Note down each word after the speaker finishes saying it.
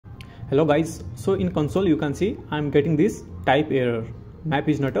Hello guys, so in console you can see I am getting this type error, map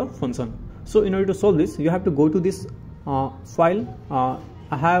is not a function. So in order to solve this, you have to go to this file.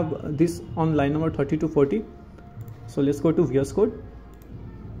 I have this on line number 30 to 40. So let's go to VS Code,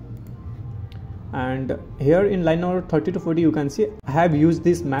 and here in line number 30 to 40 you can see I have used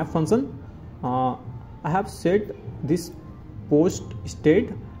this map function. I have set this post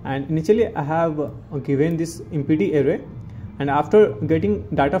state, and initially I have given this empty array, and after getting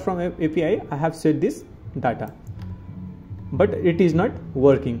data from API I have set this data, but it is not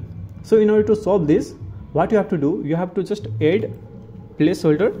working. So in order to solve this, what you have to do, you have to just add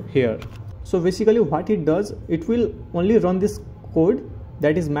placeholder here. So basically what it does, it will only run this code,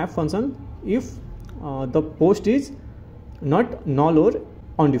 that is map function, if the post is not null or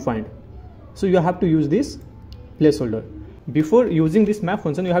undefined. So you have to use this placeholder. Before using this map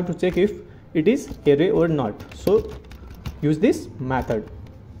function, you have to check if it is array or not. So use this method,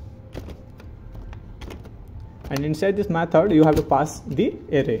 and inside this method you have to pass the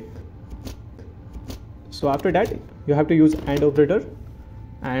array. So after that you have to use AND operator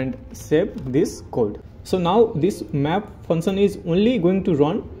and save this code. So now this map function is only going to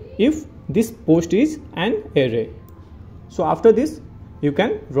run if this post is an array. So after this you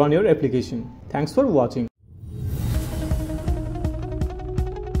can run your application. Thanks for watching.